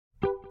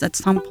At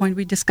some point,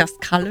 we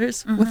discussed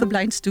colors with a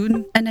blind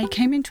student. And I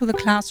came into the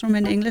classroom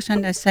in English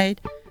and I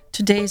said,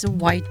 today is a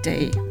white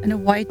day. And a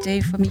white day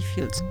for me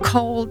feels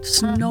cold.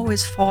 Snow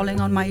is falling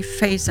on my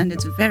face and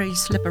it's very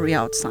slippery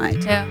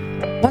outside. Yeah.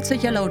 What's a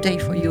yellow day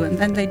for you? And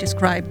then they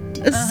describe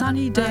a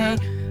sunny day.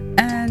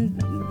 And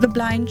the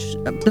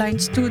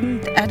blind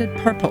student added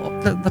purple.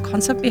 The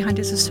concept behind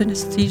this is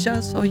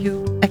synesthesia, so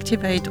you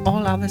activate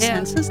all other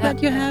senses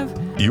that you have.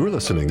 You're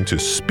listening to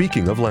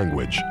Speaking of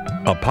Language,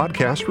 a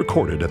podcast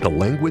recorded at the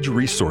Language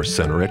Resource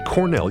Center at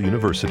Cornell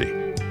University.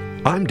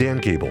 I'm Dan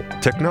Gable,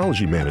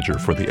 Technology Manager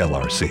for the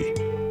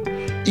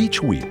LRC.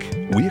 Each week,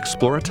 we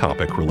explore a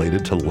topic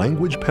related to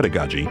language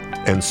pedagogy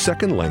and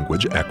second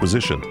language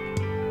acquisition.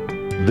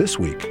 This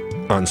week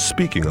on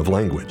Speaking of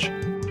Language.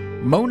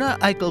 Mona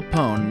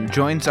Eikel-Pohen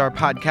joins our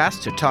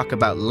podcast to talk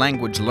about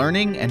language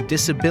learning and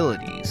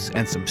disabilities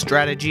and some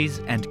strategies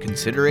and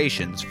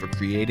considerations for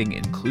creating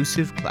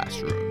inclusive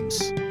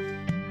classrooms.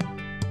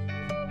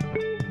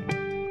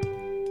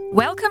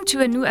 Welcome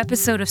to a new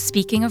episode of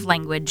Speaking of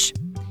Language.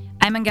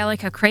 I'm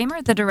Angelika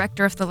Kramer, the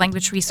director of the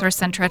Language Resource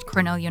Center at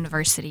Cornell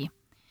University.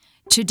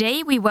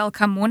 Today, we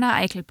welcome Mona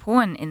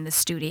Eikel-Pohen in the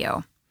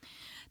studio.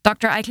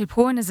 Dr.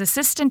 Eikel-Pohen is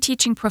Assistant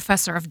Teaching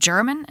Professor of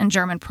German and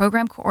German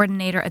Program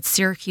Coordinator at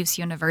Syracuse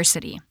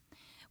University.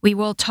 We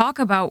will talk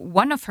about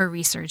one of her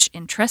research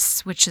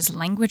interests, which is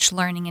language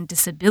learning and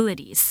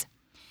disabilities.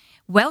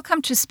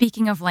 Welcome to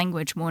Speaking of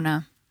Language,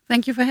 Mona.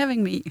 Thank you for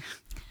having me.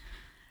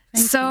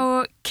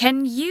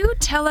 Can you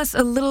tell us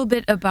a little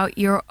bit about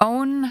your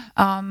own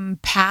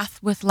path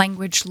with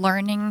language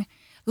learning?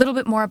 A little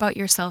bit more about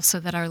yourself so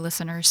that our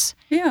listeners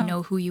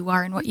know who you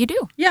are and what you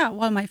do. Yeah,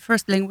 well, my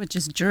first language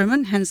is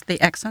German, hence the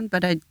accent,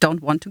 but I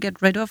don't want to get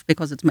rid of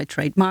because it's my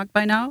trademark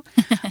by now.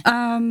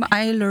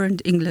 I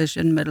learned English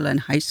in middle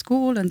and high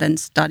school and then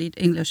studied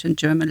English and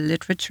German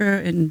literature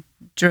in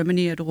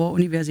Germany at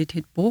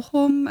Ruhr-Universität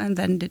Bochum and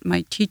then did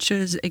my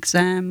teacher's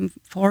exam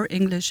for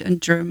English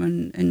and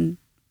German in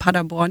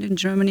Paderborn in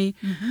Germany.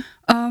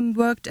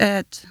 Worked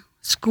at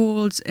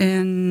schools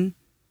in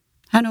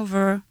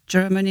Hanover,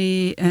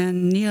 Germany,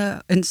 and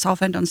in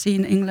Southend-on-Sea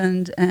in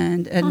England,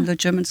 and in the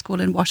German school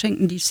in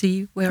Washington,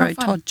 D.C., where I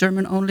taught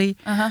German only.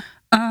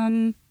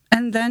 And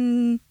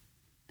then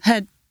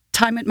had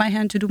time at my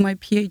hand to do my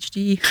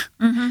PhD,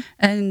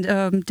 and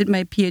did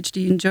my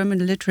PhD in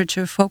German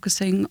literature,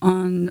 focusing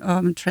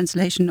on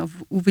translation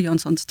of Uwe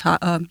Jonsson's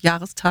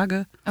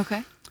Jahrestage.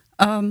 Okay.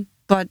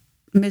 But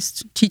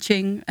missed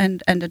teaching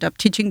and ended up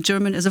teaching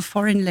German as a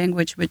foreign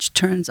language, which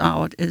turns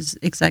out is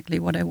exactly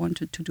what I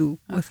wanted to do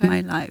with my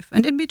life.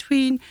 And in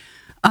between,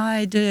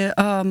 I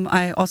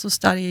also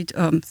studied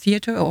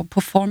theater or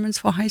performance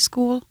for high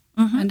school,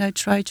 and I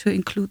tried to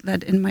include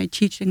that in my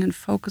teaching and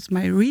focus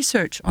my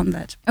research on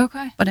that.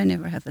 Okay. But I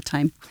never had the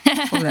time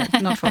for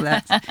that, not for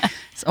that.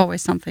 It's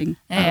always something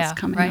else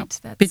coming up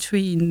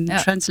between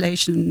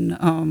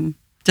translation,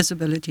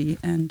 disability,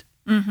 and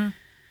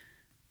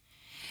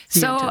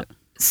theater.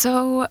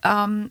 So,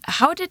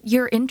 how did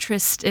your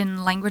interest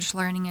in language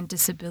learning and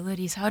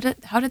disabilities, how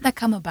did that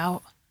come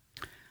about?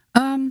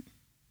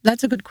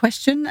 That's a good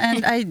question.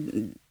 And I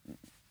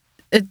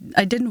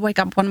didn't wake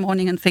up one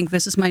morning and think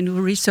this is my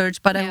new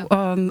research, but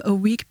a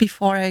week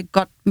before I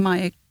got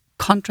my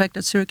contract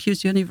at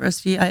Syracuse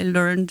University, I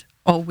learned,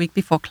 or a week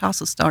before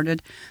classes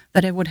started,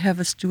 that I would have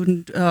a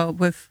student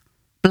with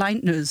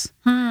blindness.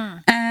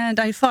 And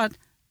I thought,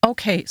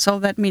 okay, so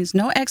that means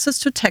no access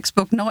to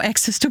textbook, no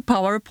access to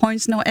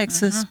PowerPoints, no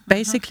access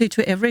basically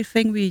to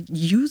everything we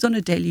use on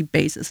a daily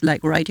basis,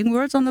 like writing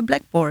words on the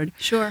blackboard.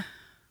 Sure.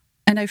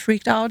 And I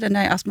freaked out and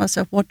I asked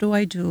myself, what do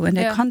I do? And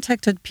I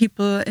contacted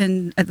people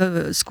at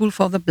the School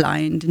for the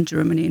Blind in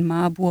Germany, in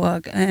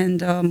Marburg,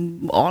 and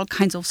all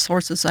kinds of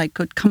sources I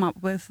could come up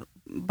with.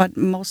 But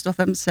most of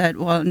them said,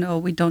 well, no,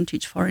 we don't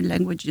teach foreign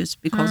languages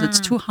because it's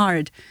too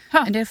hard.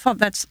 And I thought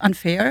that's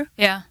unfair.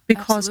 Yeah,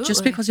 because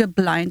just because you're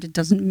blind, it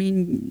doesn't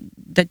mean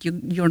that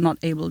you're not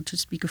able to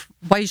speak.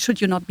 Why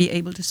should you not be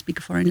able to speak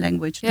a foreign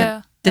language?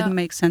 That didn't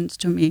make sense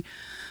to me.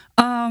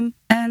 And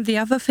the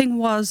other thing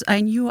was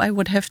I knew I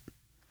would have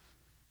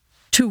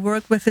to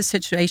work with the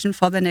situation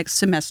for the next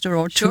semester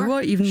or two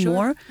or even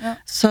more. Yeah.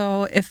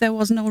 So if there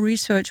was no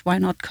research, why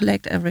not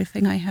collect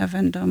everything I have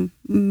and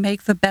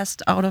make the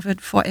best out of it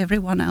for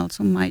everyone else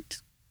who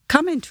might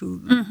come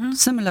into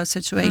similar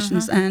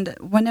situations. And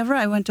whenever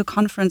I went to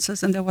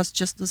conferences and there was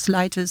just the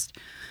slightest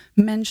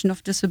mention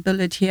of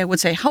disability, I would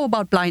say, how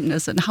about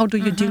blindness and how do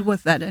you deal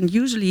with that? And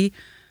usually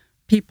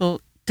people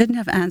didn't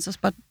have answers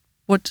but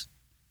would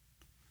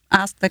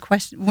ask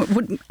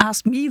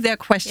me their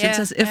questions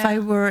as if I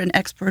were an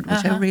expert,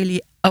 which I really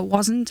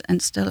wasn't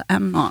and still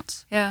am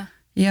not.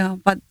 Yeah,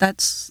 but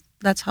that's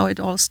how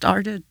it all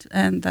started,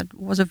 and that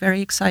was a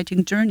very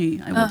exciting journey,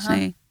 I would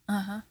say.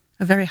 A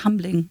very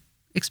humbling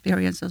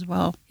experience as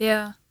well.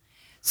 Yeah.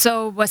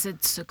 So was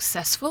it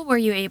successful? Were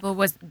you able?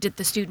 Did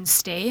the students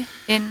stay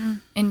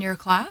in your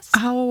class?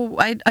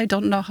 I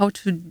don't know how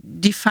to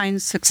define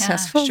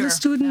successful. The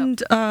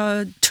student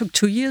took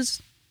 2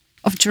 years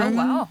of German.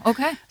 Oh, wow.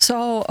 Okay.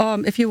 So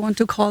if you want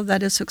to call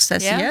that a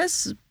success,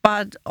 yes. But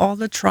but all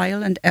the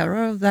trial and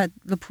error that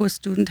the poor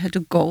student had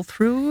to go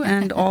through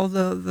and all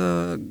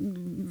the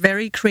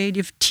very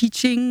creative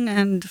teaching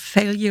and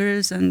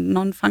failures and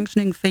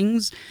non-functioning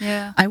things,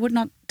 I would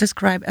not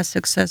describe as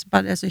success,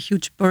 but as a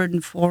huge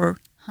burden for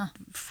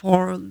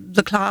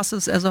the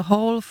classes as a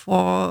whole,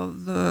 for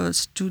the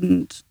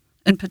student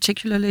in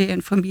particularly,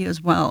 and for me as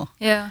well.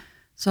 Yeah.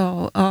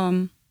 So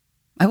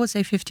I would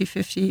say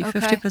 50-50,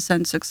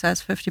 50% success,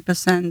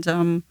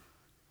 50%...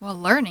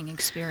 learning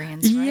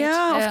experience, right?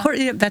 Yeah, of course.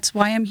 Yeah, that's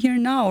why I'm here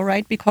now,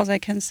 right? Because I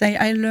can say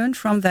I learned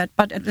from that.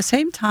 But at the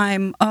same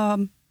time,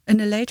 in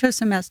a later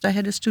semester, I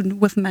had a student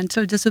with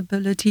mental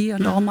disability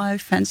and all my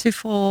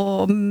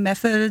fanciful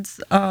methods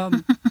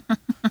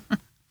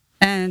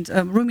and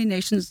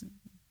ruminations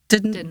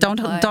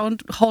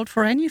don't hold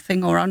for anything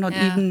or are not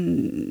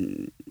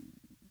even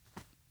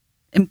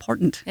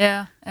important.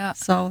 Yeah.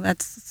 So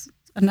that's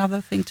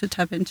another thing to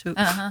tap into.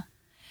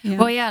 Yeah.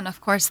 Well, yeah, and of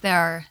course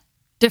there are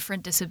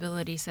different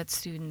disabilities that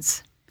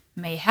students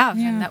may have,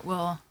 and that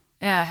will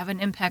have an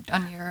impact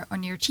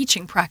on your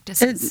teaching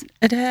practices.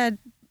 It had,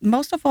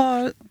 most of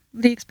all,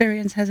 the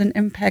experience has an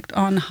impact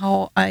on how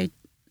I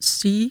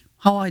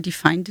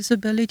define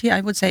disability.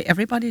 I would say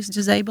everybody is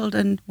disabled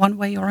in one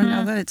way or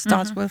another. It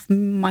starts with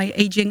my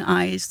aging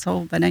eyes,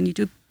 so then I need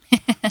to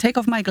take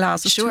off my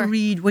glasses to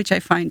read, which I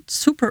find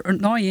super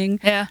annoying.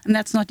 Yeah. And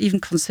that's not even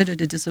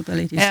considered a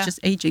disability. It's just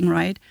aging,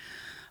 right?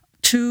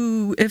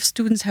 To if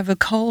students have a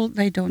cold,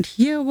 they don't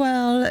hear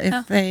well.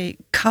 If they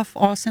cough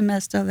all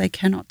semester, they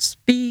cannot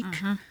speak.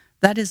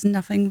 That is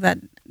nothing that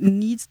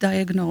needs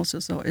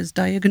diagnosis or is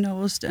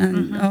diagnosed.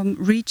 And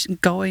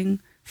going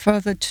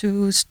further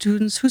to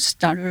students who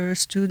stutter,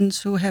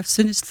 students who have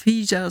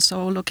synesthesia,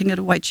 so looking at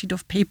a white sheet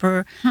of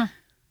paper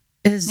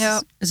is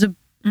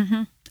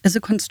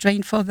a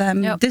constraint for them,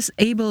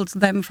 disables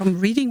them from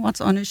reading what's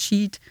on a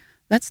sheet.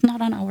 That's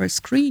not on our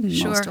screen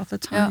most of the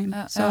time.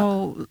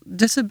 So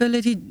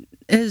disability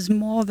is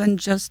more than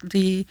just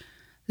the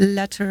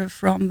letter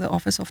from the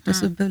Office of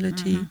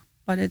Disability,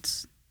 but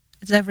it's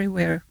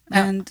everywhere.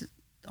 And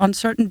on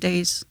certain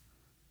days,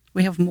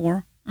 we have more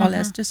or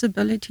less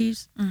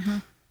disabilities.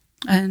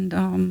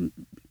 And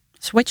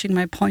switching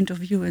my point of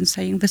view and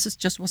saying this is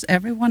just what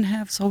everyone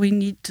have. So we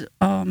need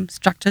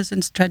structures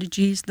and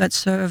strategies that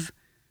serve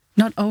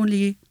not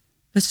only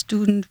the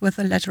student with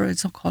a letter,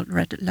 it's so-called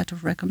letter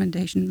of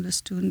recommendation, the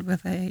student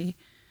with a...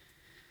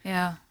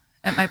 Yeah.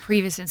 At my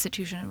previous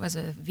institution, it was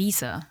a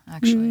visa,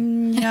 actually.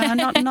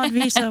 Not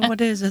visa.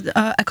 What is it?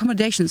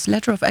 Accommodations,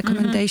 letter of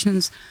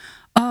accommodations.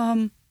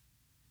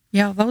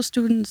 Those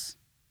students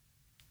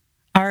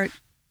are,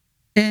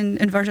 in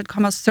inverted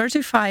commas,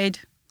 certified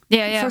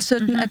for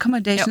certain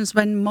accommodations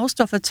when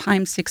most of the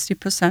time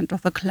 60%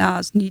 of the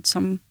class needs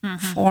some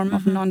form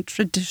of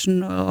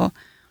non-traditional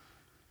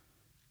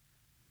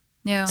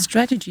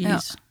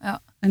strategies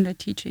in the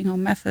teaching or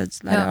methods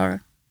that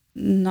are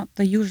not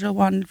the usual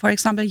one. For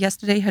example,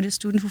 yesterday I had a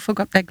student who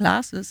forgot their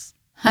glasses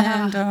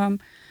and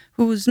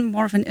who's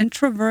more of an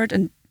introvert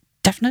and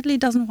definitely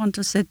doesn't want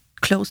to sit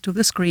close to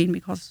the screen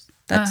because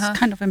that's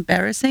kind of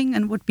embarrassing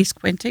and would be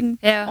squinting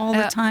all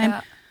the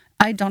time.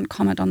 I don't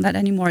comment on that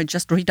anymore. I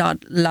just read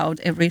out loud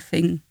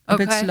everything a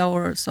bit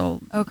slower.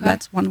 So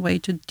that's one way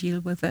to deal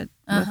with it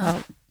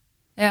without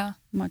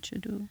much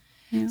ado.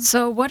 Yeah.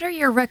 So what are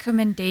your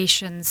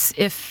recommendations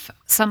if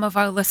some of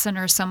our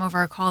listeners, some of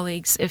our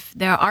colleagues, if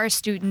there are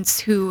students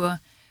who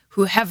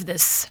have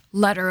this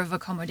letter of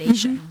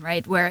accommodation,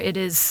 right, where it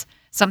is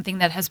something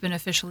that has been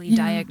officially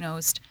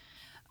diagnosed,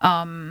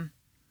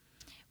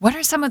 what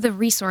are some of the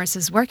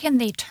resources? Where can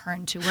they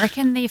turn to? Where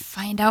can they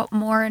find out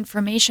more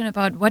information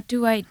about what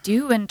do I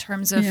do in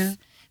terms of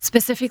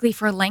specifically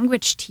for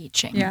language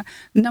teaching? Yeah.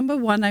 Number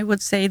one, I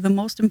would say the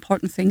most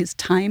important thing is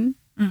time.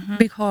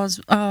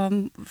 Because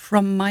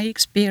from my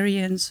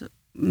experience,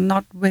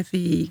 not with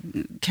the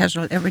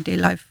casual everyday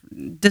life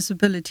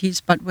disabilities,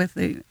 but with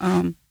the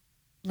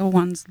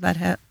ones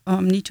that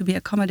need to be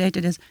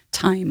accommodated, is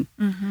time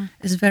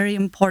is very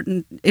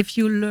important. If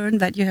you learn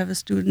that you have a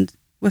student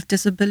with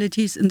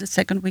disabilities in the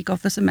second week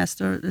of the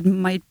semester, it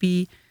might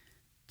be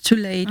too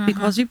late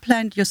because you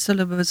planned your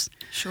syllabus.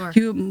 Sure.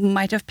 You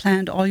might have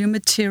planned all your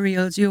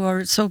materials. You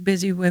are so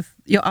busy with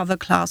your other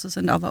classes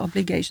and other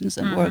obligations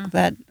and work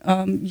that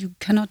you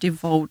cannot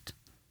devote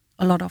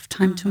a lot of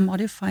time to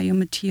modify your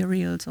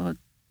materials or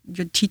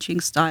your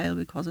teaching style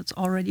because it's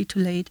already too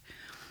late.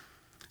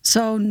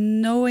 So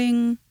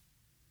knowing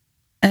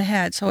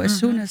ahead, so as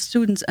soon as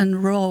students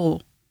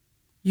enroll,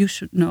 you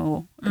should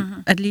know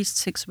at least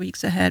 6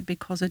 weeks ahead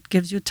because it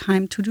gives you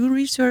time to do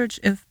research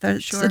if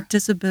there's a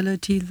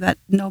disability that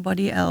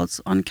nobody else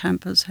on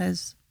campus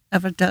has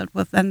ever dealt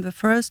with. And the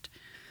first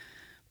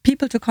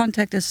people to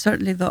contact is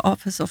certainly the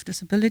Office of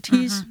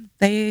Disabilities.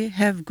 They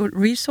have good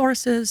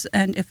resources,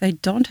 and if they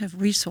don't have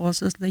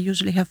resources, they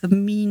usually have the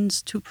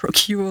means to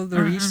procure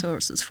the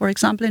resources. For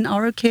example, in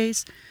our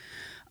case,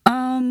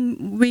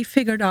 we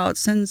figured out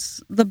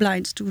since the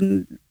blind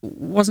student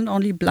wasn't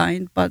only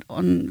blind, but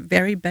on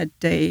very bad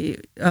day,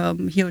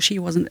 he or she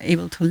wasn't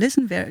able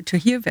to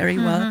hear very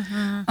well.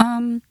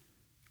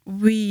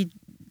 We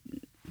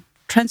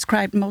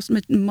transcribed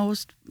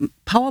most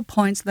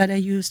PowerPoints that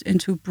are used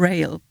into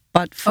Braille.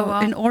 But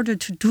in order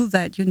to do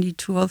that, you need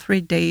 2 or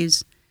 3 days.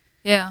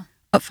 Yeah.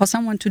 For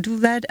someone to do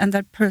that, and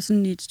that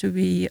person needs to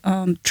be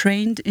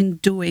trained in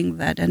doing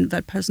that, and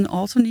that person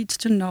also needs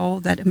to know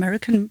that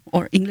American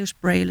or English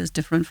Braille is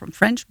different from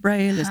French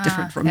Braille, is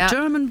different from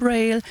German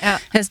Braille,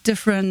 has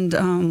different.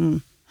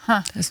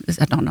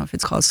 I don't know if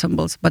it's called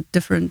symbols, but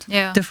different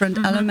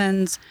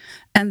elements,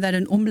 and that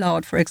an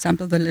umlaut, for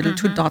example, the little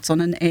 2 dots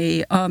on an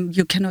A,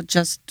 you cannot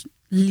just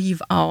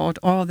leave out,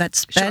 or that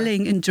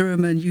spelling in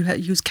German, you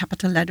use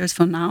capital letters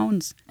for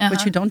nouns,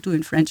 which you don't do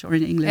in French or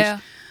in English.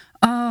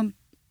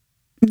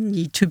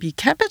 Need to be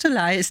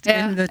capitalized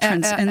in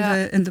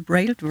the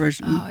brailled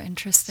version. Oh,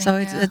 interesting. So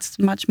it's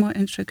much more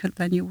intricate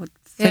than you would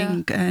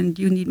think, and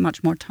you need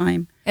much more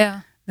time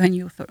than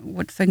you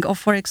would think. Or,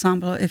 for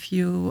example, if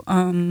you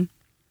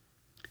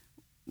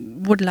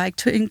would like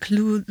to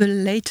include the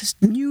latest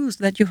news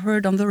that you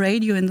heard on the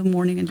radio in the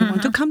morning, and you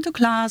want to come to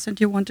class and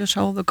you want to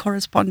show the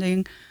corresponding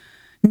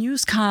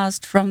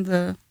newscast from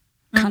the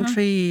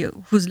country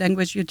whose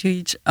language you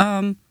teach,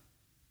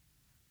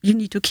 you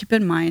need to keep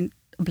in mind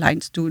a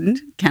blind student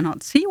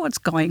cannot see what's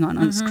going on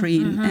the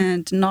screen,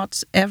 and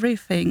not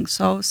everything.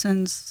 So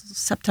since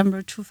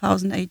September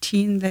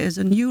 2018, there is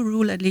a new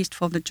rule, at least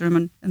for the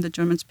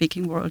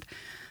German-speaking world,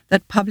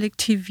 that public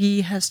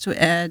TV has to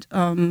add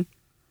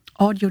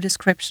audio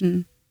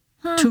description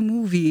to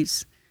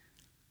movies.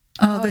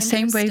 The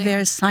same way there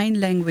is sign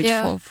language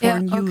for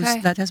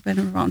news that has been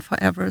around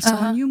forever.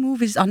 So new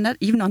movies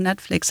even on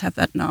Netflix have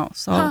that now.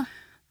 So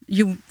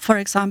you, for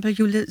example,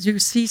 you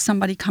see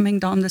somebody coming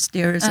down the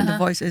stairs, and the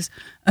voice is,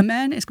 a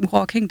man is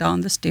walking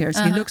down the stairs.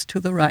 He looks to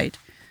the right.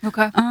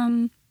 Okay.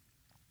 And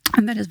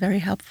that is very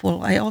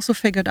helpful. I also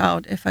figured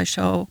out if I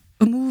show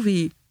a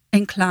movie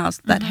in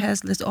class that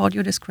has this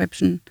audio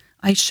description,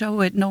 I show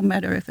it no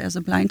matter if there's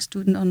a blind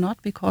student or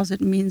not, because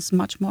it means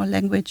much more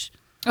language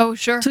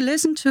to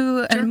listen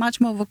to and much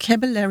more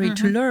vocabulary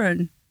to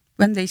learn.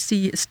 When they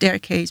see a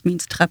staircase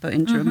means Treppe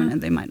in German,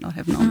 and they might not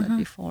have known that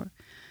before.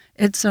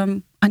 It's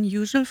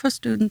unusual for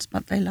students,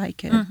 but they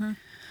like it.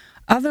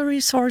 Other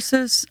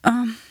resources,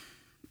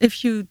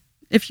 if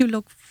you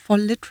look for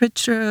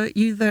literature,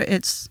 either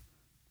it's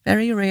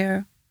very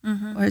rare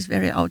or it's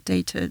very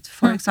outdated.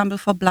 For example,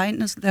 for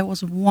blindness, there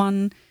was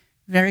one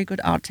very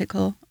good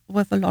article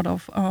with a lot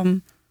of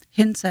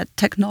hints at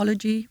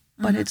technology,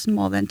 but it's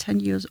more than 10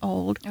 years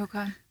old.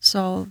 Okay.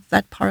 So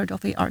that part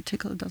of the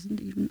article doesn't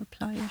even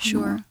apply anymore.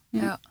 Sure.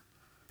 Yeah.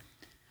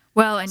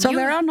 Well, and so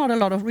there are not a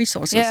lot of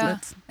resources.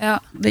 That's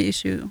the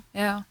issue.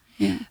 Yeah.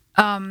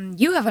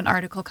 You have an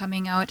article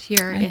coming out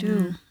here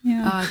in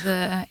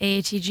the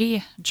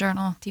AATG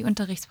journal, Die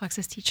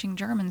Unterrichtspraxis Teaching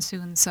German,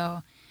 soon.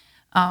 So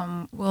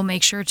we'll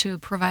make sure to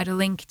provide a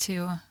link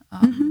to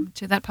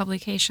that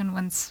publication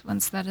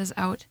once that is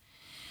out.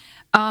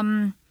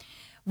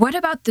 What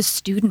about the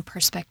student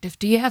perspective?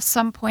 Do you have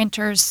some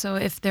pointers? So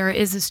if there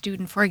is a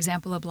student, for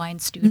example, a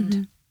blind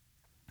student,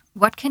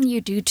 what can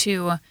you do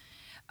to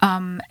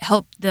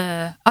help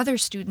the other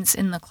students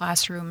in the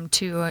classroom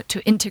to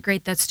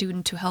integrate that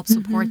student, to help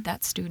support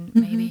that student,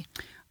 maybe?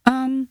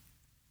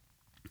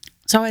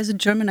 So as a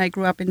German, I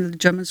grew up in the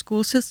German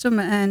school system,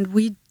 and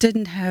we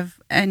didn't have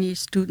any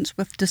students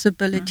with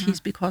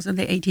disabilities because in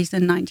the 80s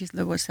and 90s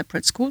there were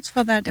separate schools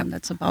for that, and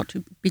that's about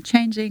to be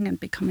changing and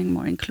becoming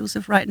more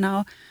inclusive right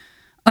now.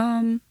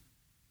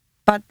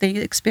 But the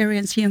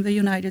experience here in the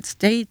United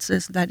States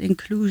is that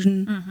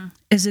inclusion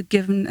is a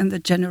given in the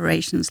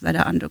generations that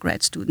are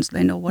undergrad students.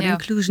 They know what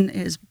inclusion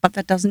is, but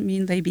that doesn't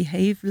mean they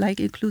behave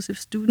like inclusive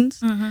students.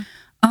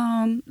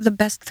 The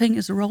best thing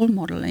is role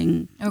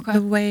modeling. Okay.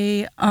 The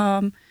way,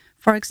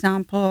 for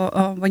example,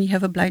 when you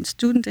have a blind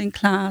student in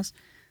class,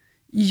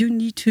 you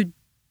need to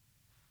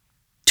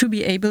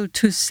be able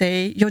to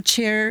say, your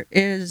chair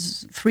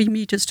is 3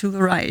 meters to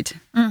the right.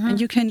 And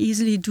you can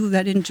easily do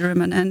that in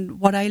German.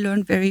 And what I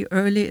learned very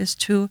early is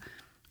to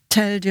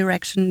tell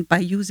direction by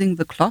using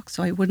the clock.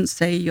 So I wouldn't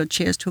say your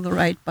chair is to the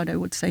right, but I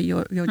would say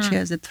your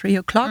chair is at 3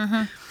 o'clock.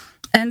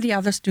 And the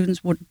other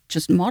students would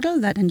just model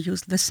that and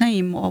use the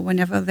same. Or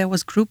whenever there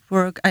was group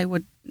work, I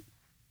would,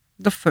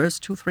 the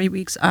first 2-3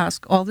 weeks,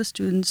 ask all the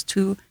students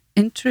to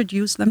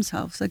introduce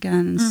themselves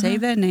again, say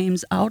their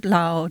names out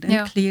loud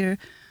and clear.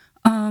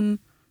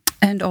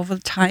 And over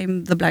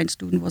time, the blind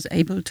student was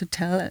able to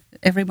tell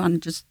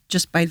everyone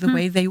just by the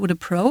way they would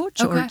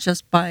approach, or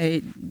just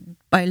by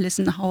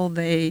listen how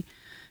they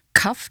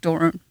coughed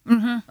or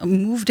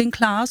moved in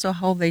class, or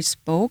how they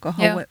spoke, or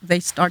how they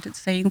started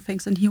saying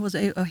things. And he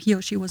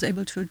or she was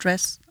able to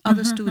address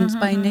other students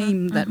by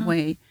name that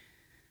way.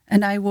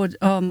 And I would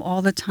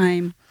all the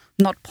time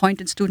not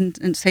point at students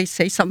and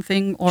say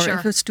something, or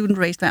if a student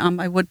raised their arm,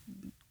 I would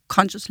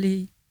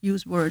consciously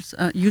use words,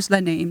 use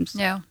their names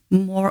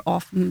more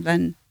often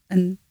than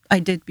I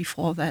did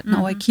before that.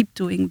 Now I keep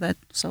doing that,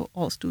 so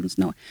all students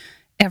know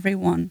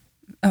everyone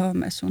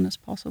as soon as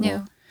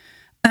possible.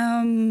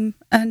 And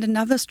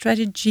another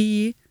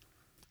strategy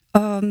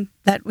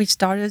that we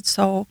started,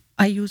 so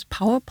I use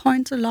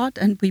PowerPoints a lot,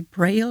 and we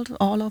brailled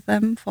all of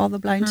them for the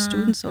blind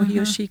student, so he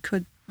or she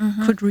could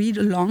read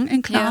along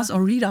in class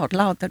or read out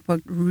loud. That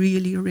worked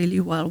really, really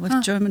well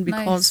with German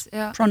because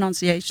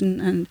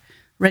pronunciation and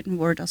written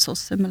word are so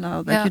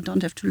similar that you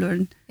don't have to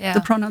learn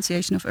the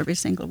pronunciation of every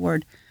single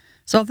word.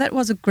 So that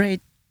was a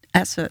great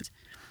asset.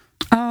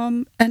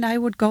 And I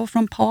would go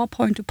from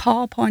PowerPoint to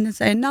PowerPoint and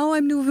say, now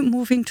I'm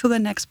moving to the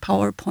next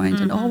PowerPoint,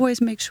 and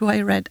always make sure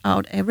I read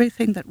out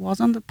everything that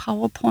was on the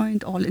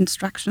PowerPoint, all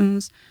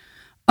instructions.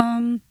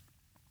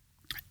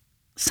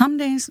 Some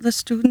days the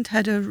student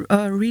had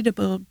a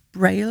readable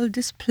braille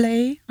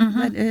display.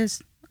 That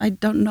is, I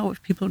don't know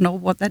if people know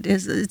what that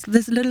is. It's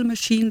this little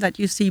machine that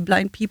you see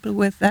blind people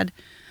with that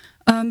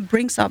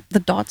brings up the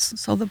dots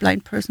so the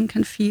blind person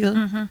can feel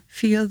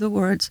the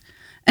words.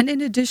 And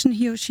in addition,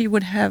 he or she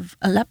would have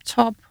a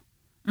laptop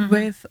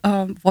with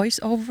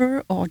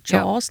voiceover or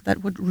JAWS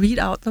that would read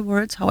out the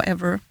words.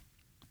 However,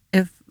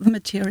 if the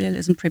material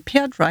isn't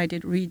prepared right,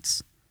 it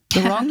reads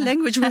the wrong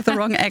language with the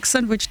wrong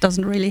accent, which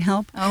doesn't really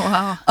help. Oh,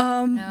 wow.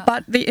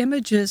 But the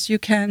images, you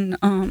can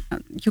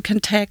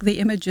tag the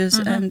images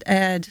and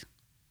add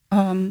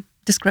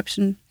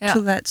description to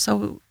that,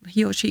 so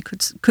he or she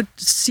could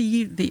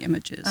see the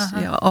images.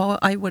 Or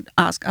I would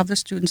ask other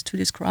students to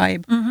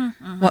describe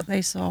what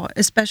they saw.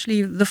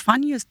 Especially the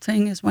funniest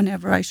thing is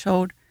whenever I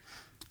showed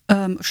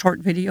a short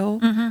video,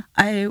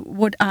 I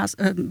would ask.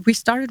 We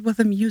started with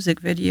a music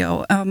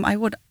video. I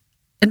would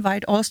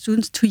invite all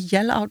students to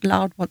yell out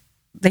loud what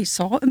they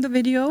saw in the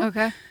video.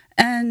 Okay.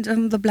 And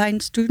the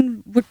blind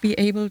student would be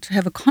able to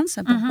have a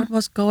concept of what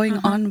was going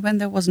on when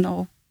there was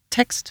no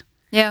text.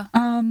 Yeah.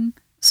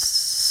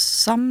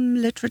 Some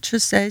literature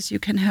says you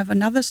can have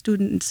another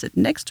student sit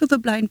next to the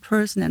blind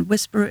person and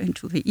whisper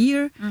into the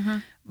ear.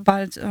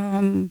 But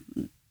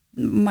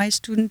my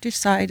student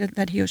decided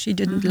that he or she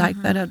didn't like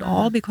that at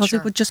all, because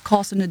it would just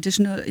cause an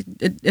additional,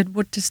 it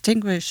would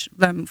distinguish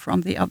them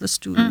from the other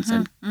students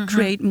and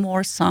create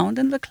more sound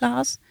in the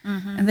class.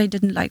 And they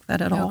didn't like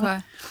that at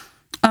all.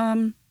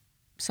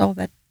 So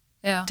that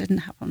didn't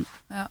happen.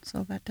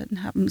 So that didn't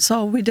happen.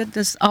 So we did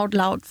this out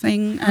loud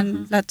thing,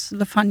 and that's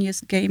the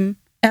funniest game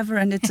ever,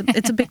 and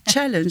it's a big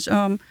challenge.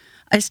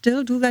 I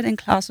still do that in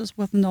classes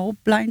with no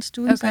blind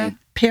students. I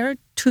pair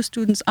two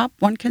students up.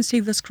 One can see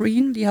the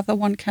screen, the other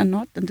one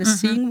cannot, and the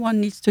seeing one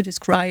needs to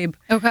describe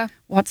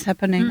what's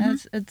happening.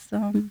 It's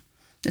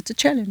a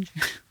challenge.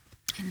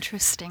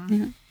 Interesting.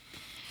 Yeah.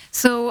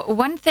 So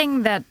one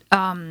thing that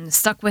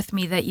stuck with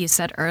me that you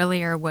said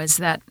earlier was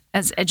that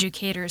as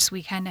educators,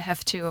 we kind of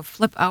have to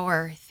flip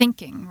our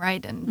thinking,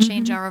 right, and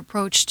change our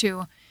approach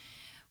to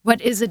what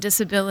is a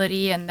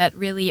disability, and that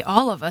really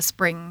all of us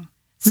bring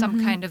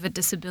some kind of a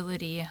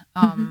disability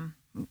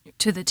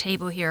to the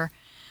table here.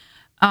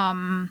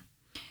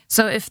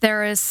 So if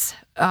there is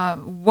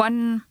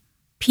one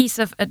piece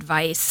of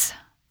advice,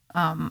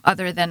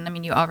 other than, I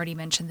mean, you already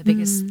mentioned the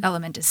biggest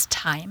element is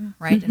time,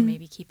 right, and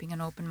maybe keeping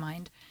an open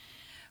mind.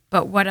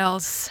 But what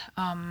else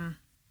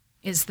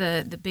is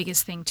the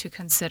biggest thing to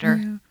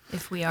consider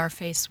if we are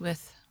faced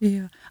with?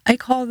 Yeah, I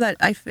call that,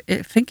 I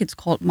think it's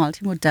called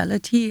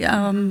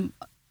multimodality.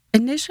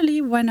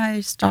 Initially, when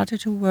I started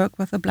to work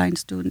with a blind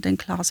student in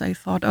class, I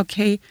thought,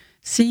 okay,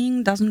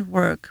 seeing doesn't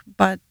work,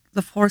 but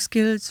the 4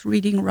 skills,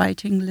 reading,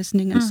 writing,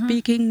 listening, and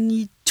speaking,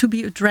 need to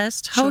be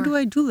addressed. How do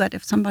I do that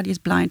if somebody is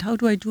blind? How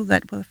do I do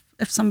that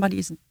if somebody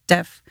is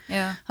deaf?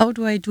 How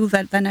do I do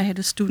that? Then I had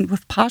a student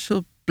with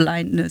partial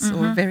blindness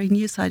or very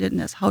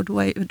nearsightedness. How do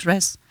I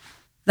address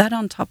that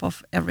on top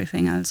of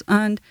everything else?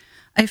 And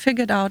I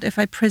figured out if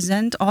I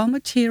present all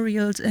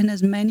materials in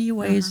as many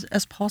ways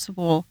as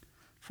possible.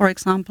 For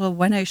example,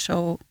 when I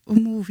show a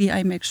movie,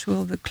 I make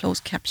sure the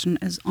closed caption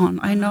is on.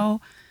 I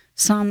know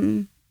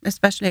some,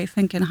 especially I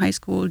think in high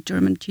school,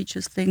 German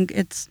teachers think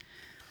it's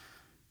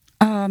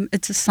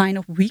a sign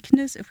of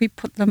weakness if we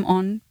put them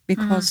on,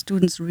 because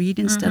students read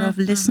instead of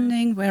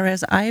listening,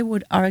 whereas I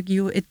would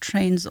argue it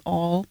trains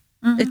all.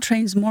 It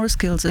trains more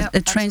skills.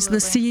 It trains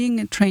the seeing,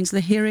 it trains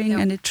the hearing,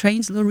 and it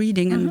trains the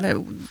reading, and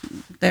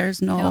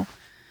there's no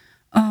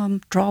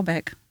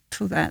drawback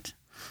to that.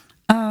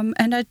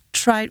 And I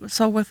tried,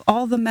 so with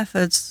all the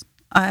methods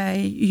I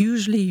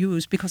usually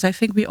use, because I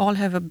think we all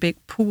have a big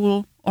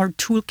pool or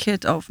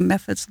toolkit of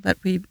methods that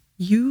we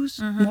use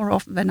more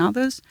often than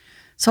others.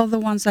 So the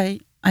ones I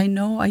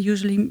know I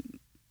usually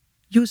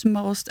use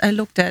most, I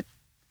looked at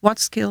what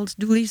skills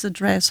do these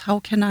address, how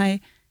can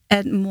I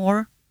add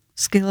more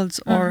skills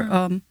or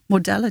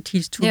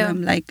modalities to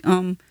them. Like,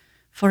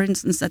 for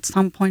instance, at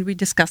some point we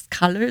discussed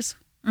colors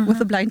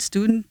with a blind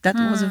student. That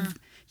was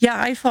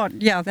I thought,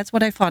 that's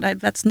what I thought.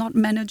 That's not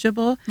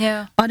manageable.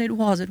 But it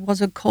was. It was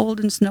a cold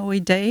and snowy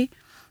day.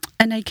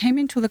 And I came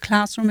into the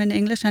classroom in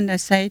English and I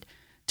said,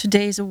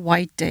 today is a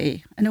white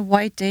day. And a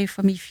white day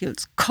for me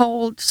feels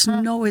cold.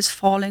 Snow is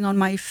falling on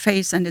my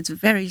face and it's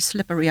very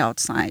slippery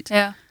outside.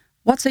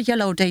 What's a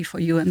yellow day for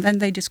you? And then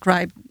they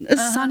described a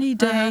sunny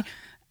day.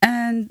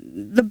 And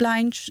the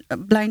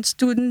blind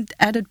student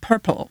added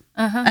purple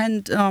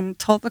and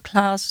told the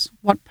class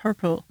what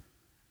purple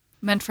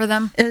meant for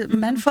them.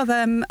 Meant for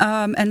them,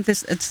 and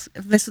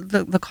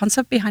the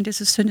concept behind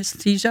this is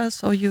synesthesia.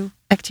 So you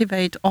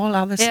activate all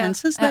other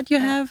senses that you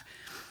have,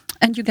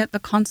 and you get the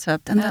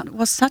concept. And that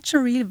was such a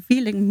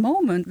revealing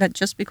moment that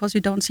just because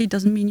you don't see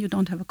doesn't mean you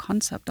don't have a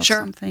concept of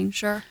something.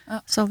 Sure.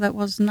 So that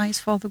was nice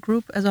for the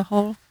group as a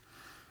whole.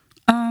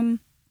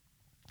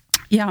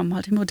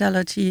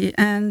 Multimodality,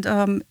 and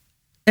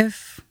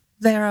if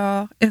there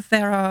are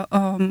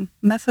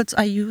methods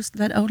I use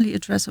that only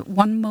address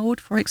one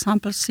mode, for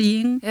example,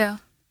 seeing,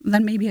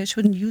 then maybe I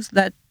shouldn't use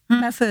that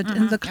method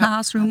in the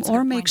classroom,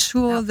 or make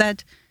sure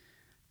that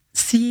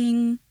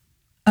seeing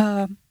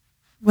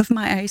with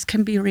my eyes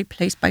can be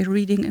replaced by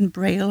reading in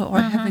Braille,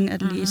 or having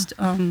at least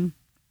a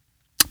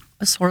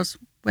source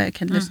where I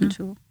can listen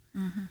to.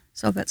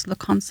 So that's the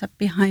concept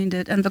behind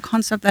it. And the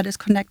concept that is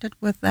connected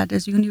with that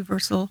is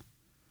universal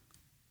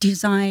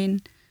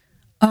design,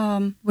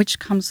 which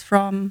comes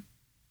from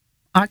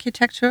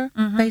architecture,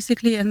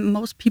 basically. And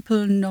most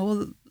people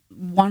know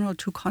one or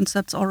two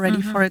concepts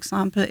already. For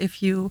example,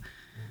 if you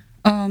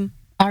are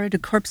at a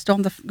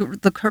curbstone,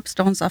 the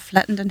curbstones are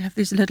flattened and have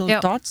these little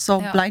dots.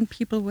 So blind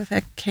people with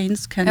their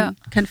canes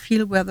can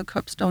feel where the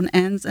curbstone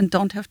ends and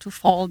don't have to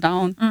fall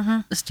down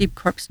a steep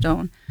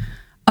curbstone.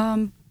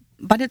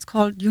 But it's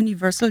called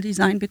universal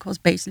design because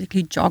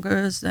basically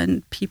joggers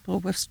and people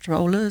with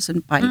strollers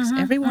and bikes,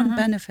 everyone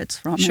benefits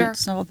from it.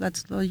 So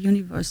that's the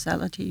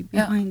universality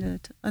behind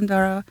it. And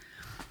there are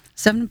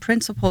 7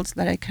 principles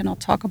that I cannot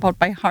talk about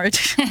by heart.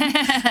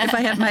 If I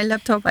had my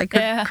laptop, I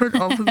could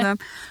open them.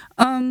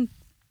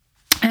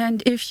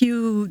 And if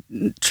you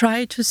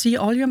try to see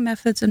all your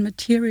methods and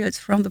materials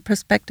from the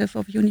perspective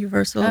of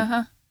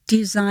universal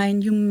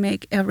design, you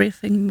make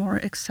everything more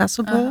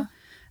accessible.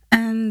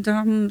 And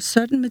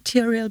certain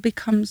material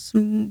becomes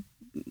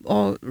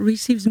or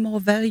receives more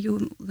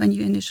value than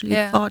you initially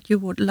thought you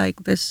would,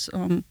 like this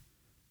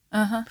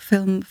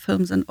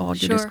films and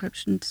audio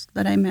descriptions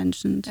that I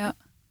mentioned. Yeah.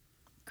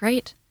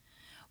 Great.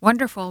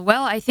 Wonderful.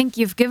 Well, I think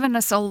you've given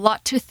us a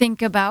lot to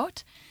think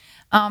about.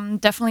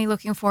 Definitely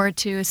looking forward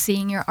to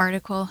seeing your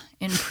article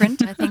in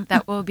print. I think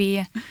that will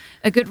be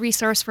a good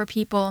resource for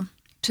people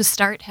to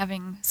start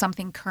having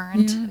something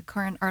current, a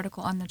current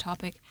article on the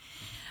topic.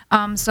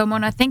 So,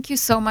 Mona, thank you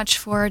so much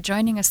for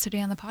joining us today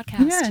on the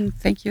podcast. Yeah, and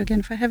thank you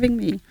again for having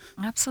me.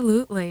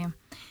 Absolutely.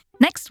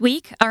 Next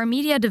week, our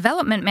Media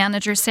Development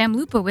Manager, Sam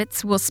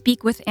Lupowitz, will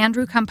speak with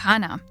Andrew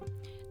Campana.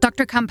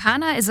 Dr.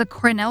 Campana is a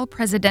Cornell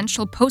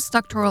Presidential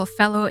Postdoctoral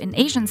Fellow in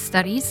Asian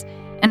Studies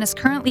and is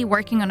currently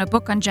working on a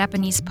book on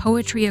Japanese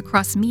poetry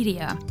across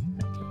media.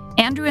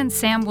 Andrew and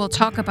Sam will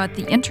talk about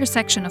the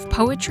intersection of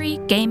poetry,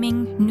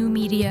 gaming, new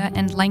media,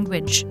 and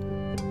language.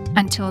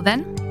 Until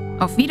then,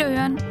 auf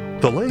Wiederhören!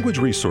 The Language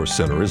Resource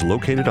Center is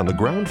located on the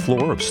ground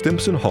floor of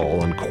Stimson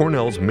Hall on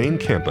Cornell's main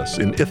campus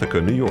in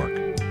Ithaca, New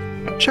York.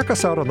 Check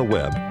us out on the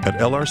web at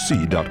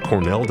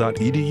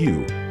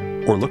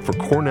lrc.cornell.edu or look for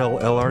Cornell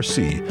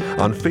LRC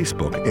on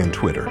Facebook and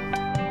Twitter.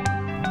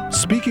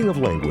 Speaking of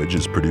Language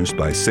is produced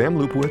by Sam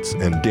Lupowitz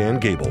and Dan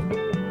Gable.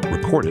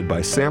 Recorded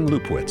by Sam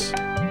Lupowitz.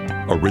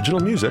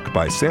 Original music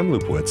by Sam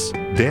Lupowitz,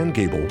 Dan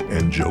Gable,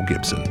 and Joe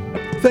Gibson.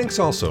 Thanks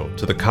also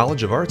to the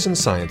College of Arts and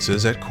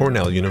Sciences at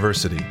Cornell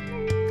University.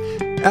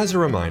 As a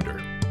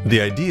reminder, the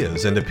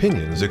ideas and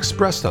opinions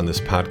expressed on this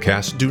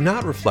podcast do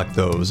not reflect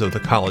those of the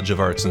College of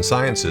Arts and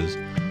Sciences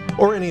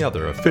or any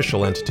other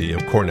official entity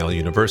of Cornell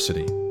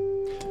University.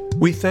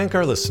 We thank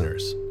our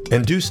listeners,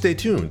 and do stay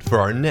tuned for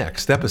our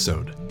next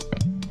episode.